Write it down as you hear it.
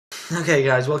Okay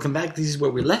guys, welcome back. This is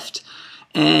where we left,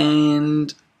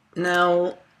 and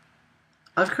now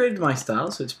I've created my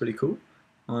style, so it's pretty cool,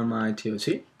 on my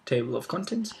TOC, table of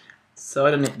contents. So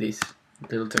I don't need this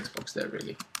little text box there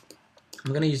really.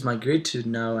 I'm going to use my grid to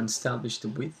now establish the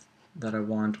width that I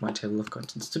want my table of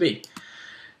contents to be.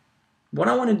 What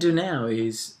I want to do now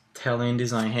is tell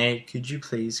InDesign, hey, could you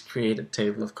please create a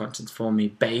table of contents for me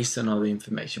based on all the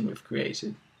information we've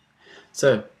created.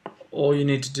 So all you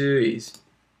need to do is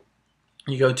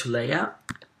you go to Layout,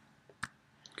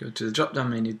 go to the drop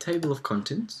down menu, Table of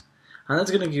Contents, and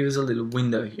that's going to give us a little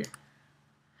window here.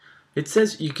 It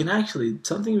says you can actually,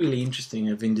 something really interesting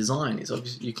of InDesign is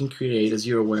obviously you can create, as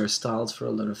you're aware, styles for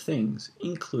a lot of things,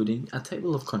 including a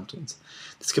table of contents.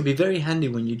 This can be very handy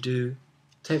when you do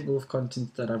table of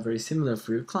contents that are very similar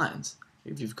for your clients.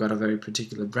 If you've got a very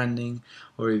particular branding,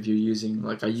 or if you're using,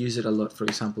 like I use it a lot, for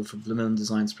example, for BlueMelon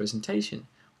Design's presentation.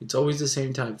 It's always the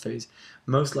same typeface.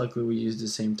 Most likely we use the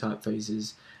same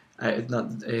typefaces,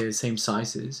 same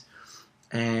sizes.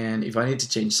 And if I need to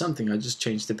change something, I just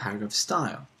change the paragraph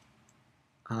style.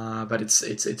 But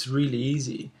it's really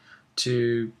easy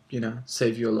to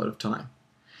save you a lot of time.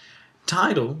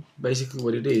 Title, basically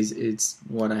what it is, it's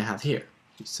what I have here.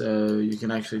 So you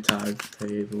can actually type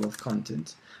table of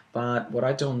contents. But what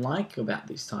I don't like about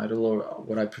this title, or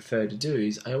what I prefer to do,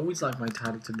 is I always like my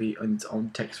title to be on its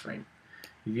own text frame.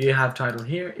 If you have title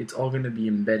here, it's all going to be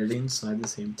embedded inside the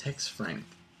same text frame.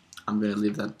 I'm going to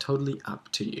leave that totally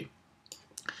up to you.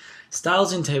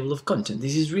 Styles in table of content.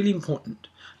 This is really important.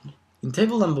 In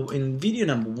video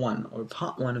number 1, or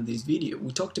part 1 of this video,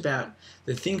 we talked about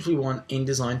the things we want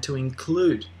InDesign to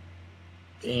include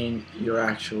in your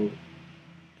actual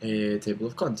table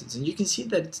of contents. And you can see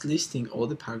that it's listing all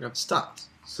the paragraph styles.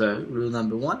 So, rule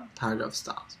number 1, paragraph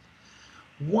styles.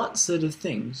 What sort of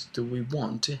things do we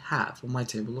want to have on my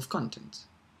table of contents?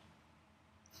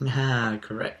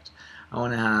 Correct. I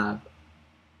want to have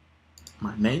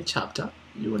my main chapter,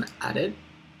 you want to add it,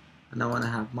 and I want to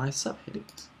have my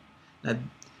subheadings. Now,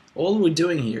 all we're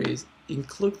doing here is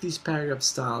include these paragraph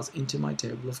styles into my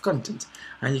table of contents.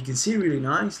 And you can see really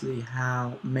nicely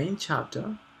how main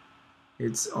chapter,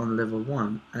 it's on level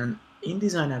 1, and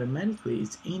InDesign automatically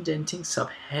is indenting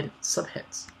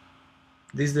subheads.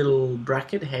 These little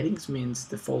bracket headings means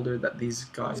the folder that these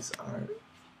guys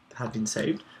have been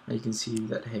saved, and you can see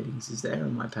that headings is there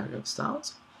on my paragraph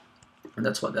styles, and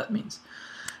that's what that means.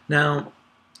 Now,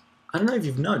 I don't know if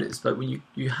you've noticed, but when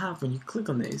you click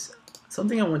on this,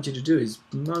 something I want you to do is,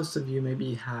 most of you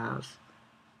maybe have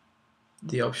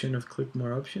the option of click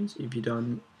more options. If you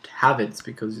don't have it, it's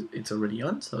because it's already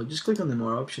on, so just click on the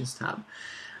more options tab.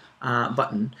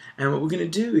 Button, and what we're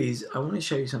going to do is I want to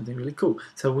show you something really cool.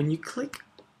 So when you click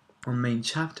on main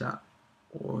chapter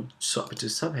or swap it to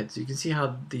subheads, you can see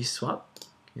how these swap.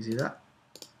 Can you see that?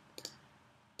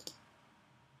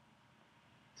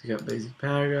 So you got basic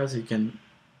paragraphs,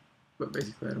 but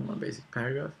basically I don't want basic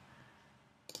paragraph.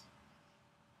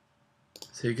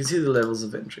 So you can see the levels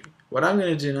of entry. What I'm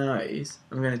going to do now is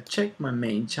I'm going to check my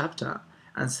main chapter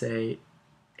and say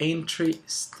entry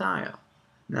style.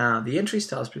 Now, the entry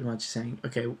style is pretty much saying,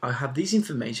 okay, I have this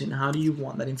information, how do you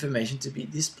want that information to be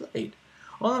displayed?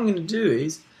 All I'm going to do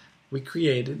is, we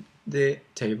created the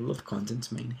table of contents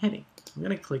main heading. I'm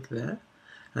going to click there,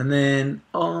 and then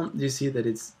you see that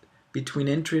it's between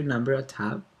entry and number a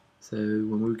tab. So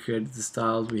when we created the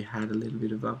styles, we had a little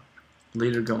bit of a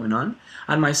leader going on.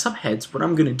 And my subheads, what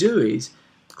I'm going to do is,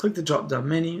 click the drop down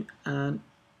menu and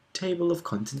table of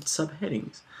contents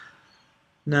subheadings.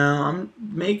 Now,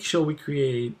 make sure we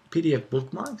create PDF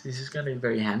bookmarks. This is going to be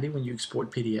very handy when you export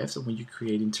PDFs or when you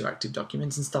create interactive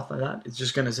documents and stuff like that. It's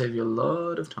just going to save you a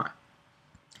lot of time.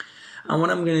 And what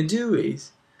I'm going to do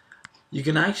is, you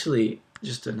can actually,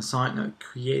 just on a side note,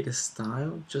 create a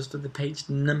style just for the page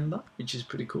number, which is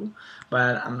pretty cool.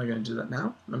 But I'm not going to do that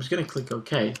now. I'm just going to click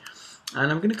OK.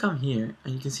 And I'm going to come here,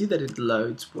 and you can see that it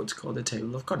loads what's called a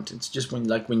table of contents, just when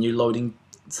you're loading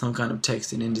some kind of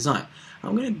text in InDesign.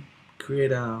 I'm going to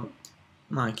create a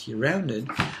marquee around it,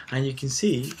 and you can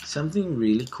see something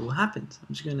really cool happens.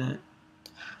 I'm just gonna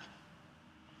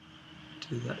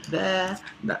do that there.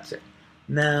 That's it.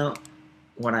 Now,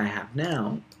 what I have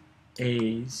now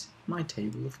is my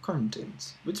table of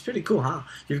contents, which is pretty cool, huh?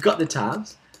 You've got the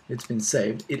tabs, it's been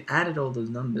saved, it added all those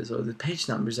numbers, or the page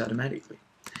numbers automatically.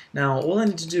 Now, all I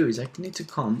need to do is I need to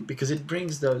come, because it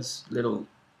brings those little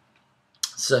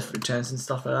self returns and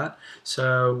stuff like that.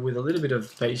 So with a little bit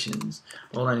of patience,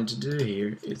 all I need to do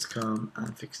here is come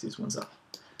and fix these ones up.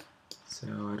 So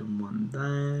I don't want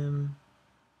them.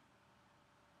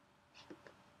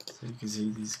 So you can see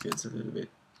this gets a little bit.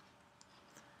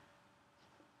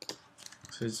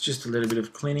 So So it's just a little bit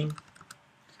of cleaning.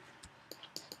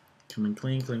 Come and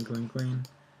clean.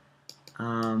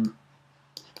 Now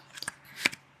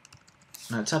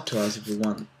it's up to us if we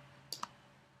want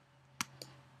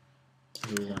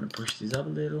to push these up a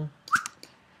little,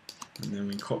 and then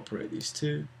we incorporate these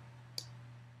two.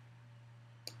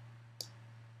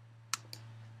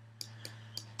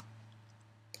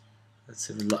 Let's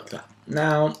see if we like that.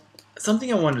 Now,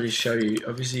 something I wanted to show you,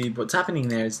 obviously what's happening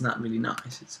there is not really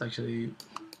nice. It's actually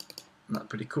not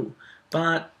pretty cool.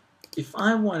 But if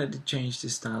I wanted to change the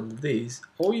style of these,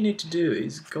 all you need to do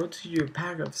is go to your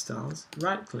paragraph styles,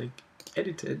 right click,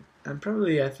 edit it, and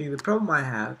probably I think the problem I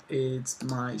have is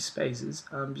my spaces.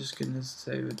 I'm just going to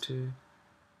save it to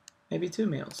maybe 2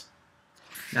 mils.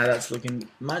 Now that's looking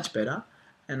much better,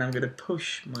 and I'm going to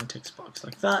push my text box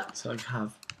like that so I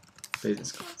have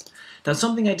business cards. Now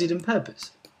something I did on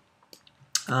purpose.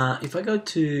 If I go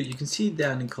to, you can see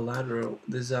down in collateral,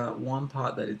 there's one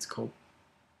part that it's called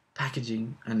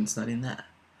packaging, and it's not in there.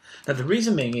 Now the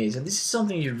reason being is, and this is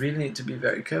something you really need to be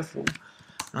very careful,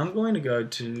 I'm going to go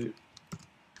to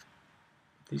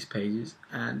these pages,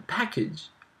 and package,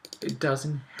 it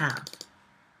doesn't have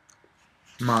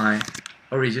my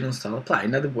original style apply.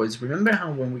 In other words, remember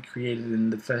how when we created it in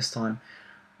the first time,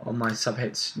 all my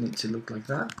subheads need to look like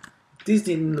that? This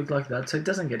didn't look like that, so it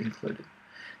doesn't get included.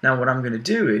 Now what I'm going to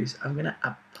do is, I'm going to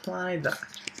apply that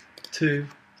to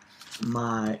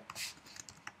my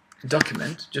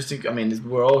document. I mean,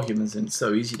 we're all humans and it's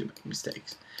so easy to make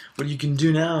mistakes. What you can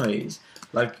do now is,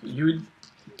 like,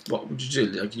 what would you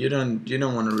do? Like, you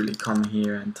don't want to really come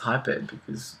here and type it,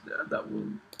 because that will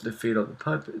defeat all the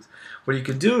purpose. What you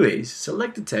can do is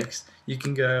select the text. You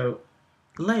can go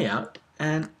layout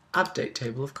and update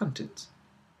table of contents,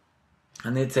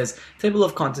 and it says table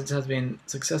of contents has been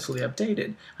successfully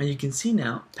updated, and you can see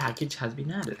now package has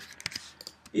been added.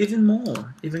 Even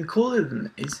cooler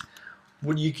than this,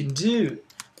 what you can do,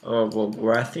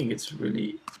 where I think it's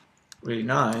really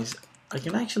nice, I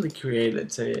can actually create,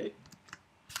 let's say,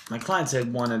 my client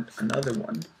said wanted another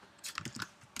one,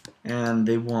 and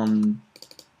they want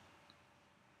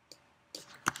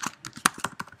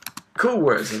cool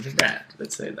words of the brand,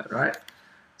 let's say that, right?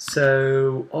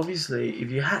 So obviously if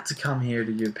you had to come here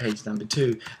to your page number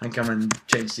 2 and come and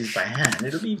change this by hand,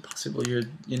 it'll be impossible, you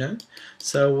know.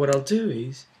 So what I'll do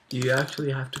is, you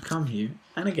actually have to come here,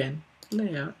 and again,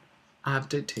 layout,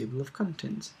 update table of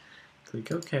contents,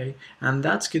 click OK, and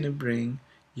that's going to bring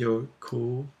your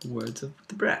cool words of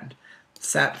the brand.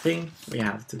 Sad thing, we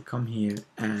have to come here,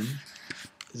 and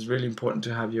it's really important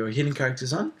to have your hidden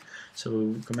characters on.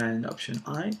 So Command Option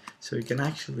I, so you can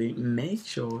actually make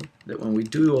sure that when we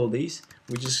do all these,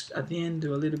 we just at the end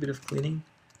do a little bit of cleaning,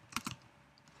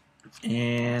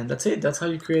 and that's it. That's how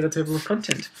you create a table of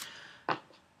content.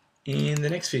 In the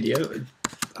next video,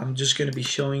 I'm just going to be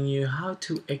showing you how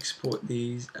to export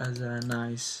these as a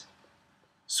nice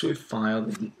Swift file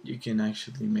that you can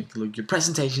actually make your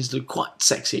presentations look quite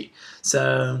sexy.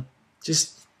 So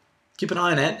just keep an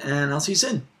eye on it, and I'll see you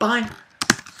soon. Bye!